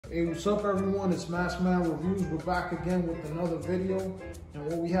Hey, what's up everyone? It's Maskman Reviews. We're back again with another video. And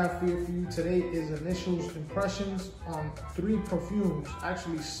what we have here for you today is initial impressions on 3 perfumes,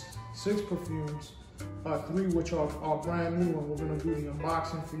 actually 6 perfumes, 3 which are brand new, and we're gonna do the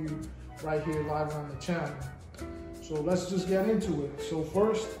unboxing for you right here live on the channel. So let's just get into it. So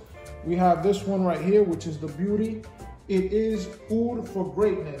first, we have this one right here, which is the Beauty. It is Oud for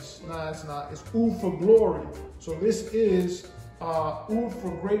Greatness. No, it's not. It's Oud for Glory. So this is Oud for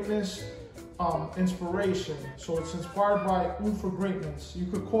Greatness inspiration. So it's inspired by Oud for Greatness. You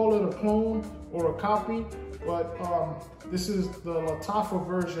could call it a clone or a copy, but this is the Latafia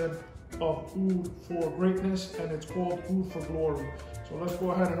version of Oud for Greatness, and it's called Oud for Glory. So let's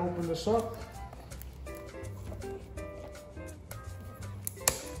go ahead and open this up.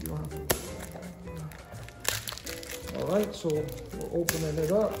 All right, so we're opening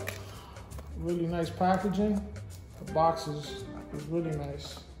it up. Really nice packaging. The box is really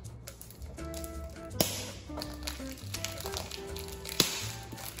nice.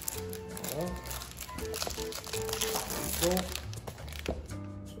 All right. There we go.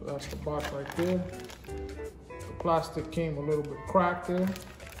 So that's the box right there. The plastic came a little bit cracked there.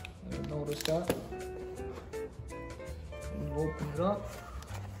 I didn't notice that. And you open it up.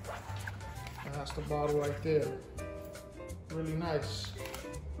 And that's the bottle right there. Really nice.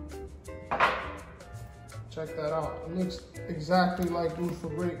 Check that out. It looks exactly like Oud for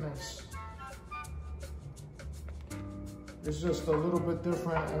Greatness. It's just a little bit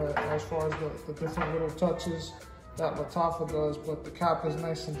different as far as the different little touches that Latafia does, but the cap is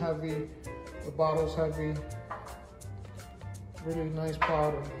nice and heavy. The bottle's heavy. Really nice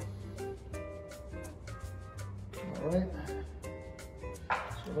bottle. All right.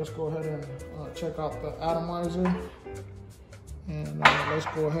 So let's go ahead and check out the atomizer. And let's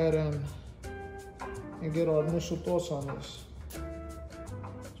go ahead and get our initial thoughts on this.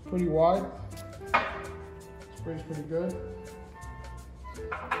 It's pretty wide. Spray's pretty good.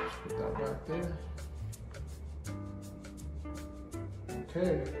 Let's put that back there.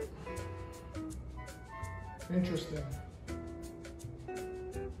 Okay. Interesting. I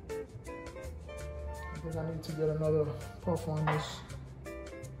think I need to get another puff on this.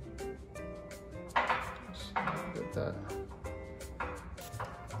 Let's get that.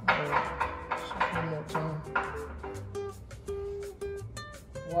 One more time.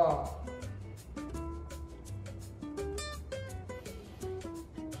 Wow.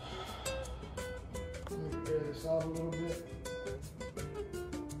 Let me clear this out a little bit.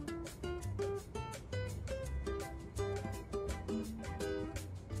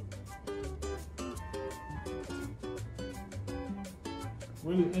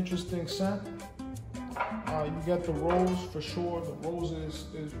 Really interesting scent. You get the rose for sure. The rose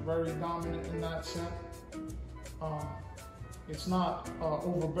is very dominant in that scent. It's not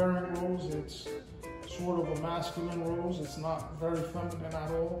overbearing rose. It's sort of a masculine rose. It's not very feminine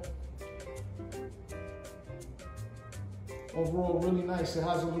at all. Overall, really nice. It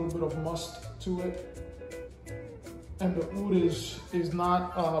has a little bit of musk to it. And the oud is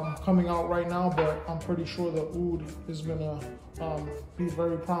not coming out right now, but I'm pretty sure the oud is gonna be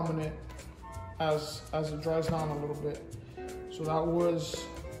very prominent as it dries down a little bit. So that was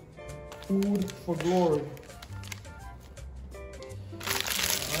Oud for Glory.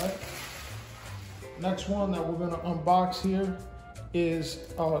 All right. Next one that we're gonna unbox here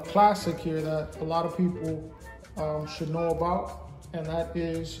is a classic here that a lot of people should know about, and that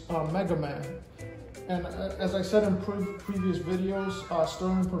is Mega Man. And as I said in previous videos,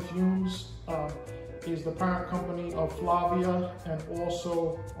 Sterling Perfumes is the parent company of Flavia and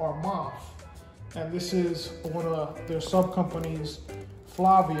also Armaf. And this is one of their sub-companies,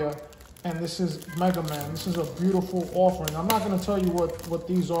 Flavia, and this is Mega Man. This is a beautiful offering. I'm not gonna tell you what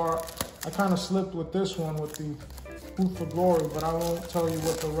these are. I kind of slipped with this one with the Oud for Glory, but I won't tell you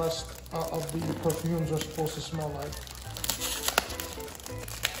what the rest of the perfumes are supposed to smell like.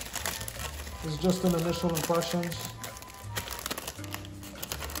 It's just an initial impressions.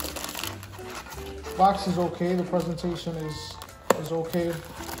 Box is okay, the presentation is okay.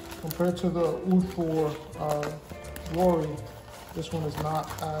 Compared to the Oud for Glory, this one is not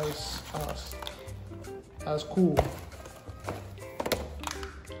as cool.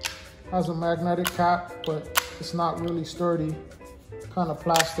 Has a magnetic cap, but it's not really sturdy. Kind of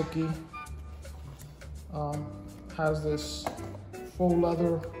plasticky. Has this faux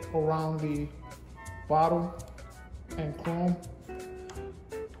leather around the bottle and chrome.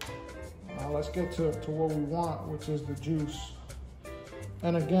 Now let's get to what we want, which is the juice.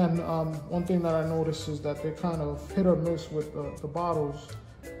 And again, one thing that I noticed is that they're kind of hit or miss with the bottles,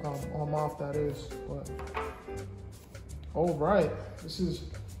 on mouth that is. But all right, this is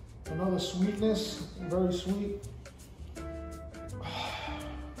Another sweetness, very sweet.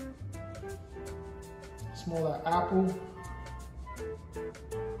 Smell that apple.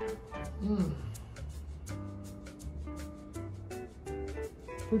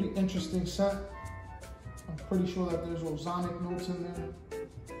 Pretty interesting scent. I'm pretty sure that there's ozonic notes in there.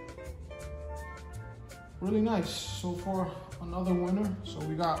 Really nice. So far, another winner. So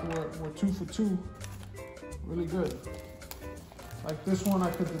we're 2 for 2. Really good. Like this one,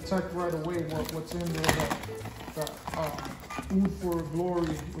 I could detect right away what's in there. That Oud for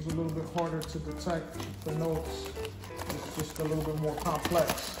Glory was a little bit harder to detect the notes. It's just a little bit more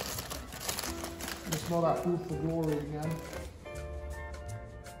complex. You smell that Oud for Glory again.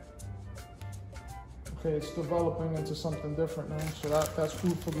 Okay, it's developing into something different now. So that's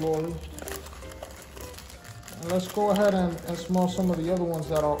Oud for Glory. And let's go ahead and smell some of the other ones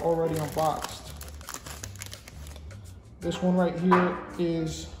that are already unboxed. This one right here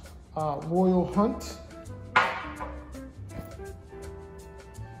is Royal Hunt.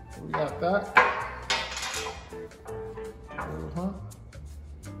 We got that. Royal Hunt.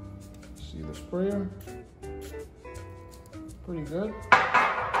 See the sprayer. Pretty good.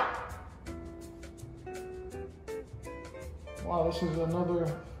 Wow, this is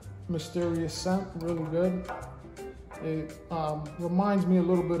another mysterious scent. Really good. It reminds me a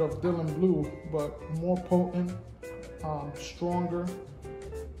little bit of Dylan Blue, but more potent. Stronger,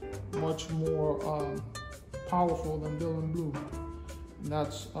 much more powerful than Dylan Blue. And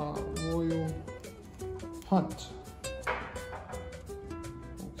that's Royal Hunt.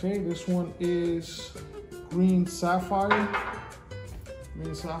 Okay, this one is Green Sapphire.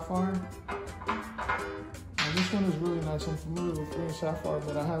 Green Sapphire. And this one is really nice. I'm familiar with Green Sapphire,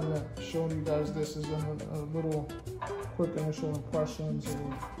 but I haven't shown you guys this. Is a little quick initial impressions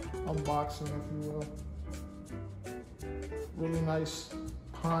or unboxing, if you will. Really nice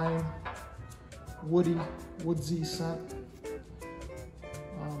pine, woodsy scent.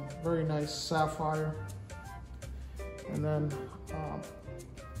 Very nice sapphire. And then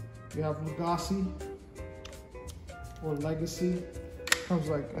you have Legacy or Legacy. Comes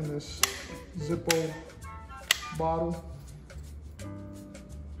like in this Zippo bottle.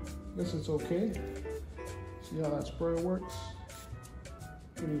 Guess it's okay. See how that sprayer works?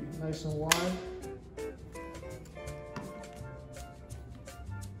 Pretty nice and wide.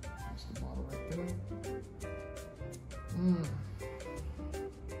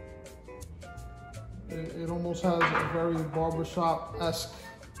 It almost has a very barbershop-esque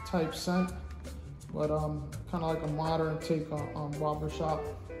type scent, but kind of like a modern take on barbershop.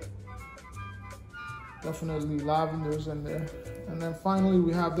 Definitely lavender's in there. And then finally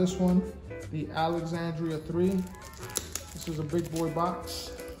we have this one, the Alexandria 3. This is a big boy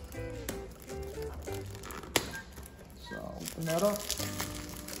box. So I'll open that up.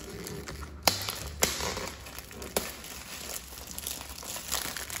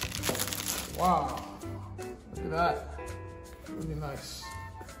 Wow, look at that, really nice.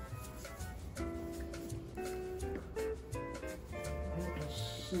 Let's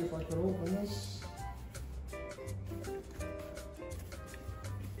see if I can open this.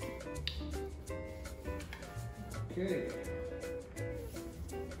 Okay,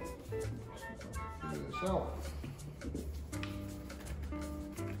 figure this out.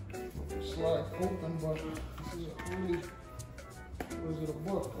 Slide open, but this is a really, what is it, a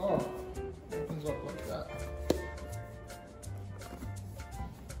book? Oh. Opens up like that.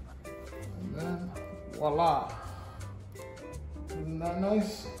 And then, voila. Isn't that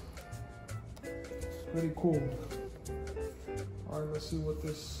nice? Pretty cool. All right, let's see what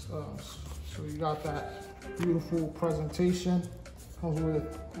this, so you got that beautiful presentation. Comes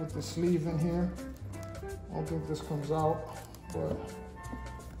with the sleeve in here. I don't think this comes out, but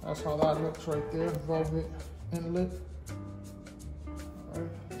that's how that looks right there. Velvet inlet. All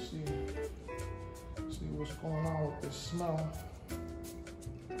right, let's see what's going on with this smell.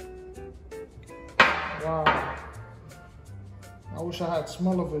 Wow. I wish I had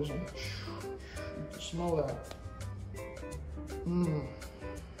smell-o-vision. You can smell that.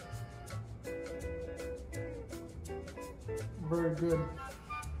 Very good.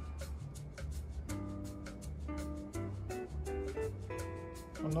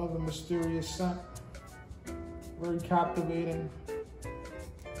 Another mysterious scent. Very captivating.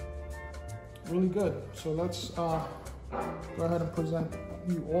 Really good. So let's go ahead and present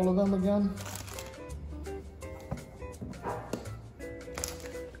you all of them again.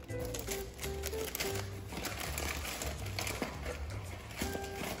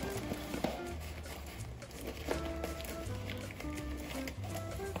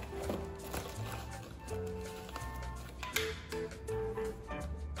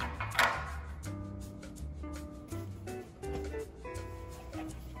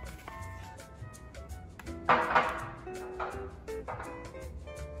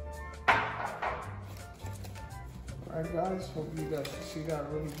 Alright guys, hope you guys can see that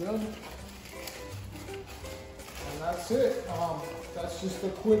really good. And that's it. That's just a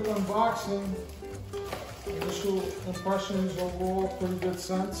quick unboxing. Initial impressions overall, pretty good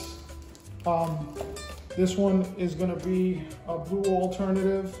scents. This one is gonna be a blue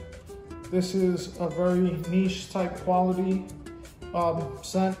alternative. This is a very niche type quality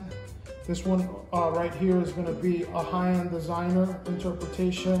scent. This one right here is gonna be a high-end designer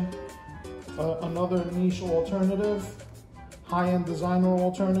interpretation. Another niche alternative, high-end designer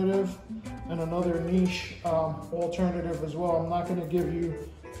alternative, and another niche alternative as well. I'm not gonna give you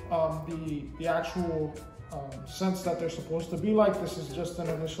the actual scents that they're supposed to be like. This is just an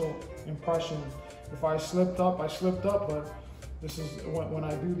initial impression. If I slipped up, I slipped up, but this is when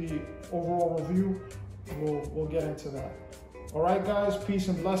I do the overall review, we'll get into that. All right, guys, peace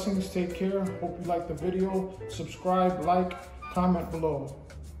and blessings. Take care. Hope you liked the video. Subscribe, like, comment below.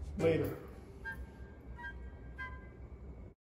 Later.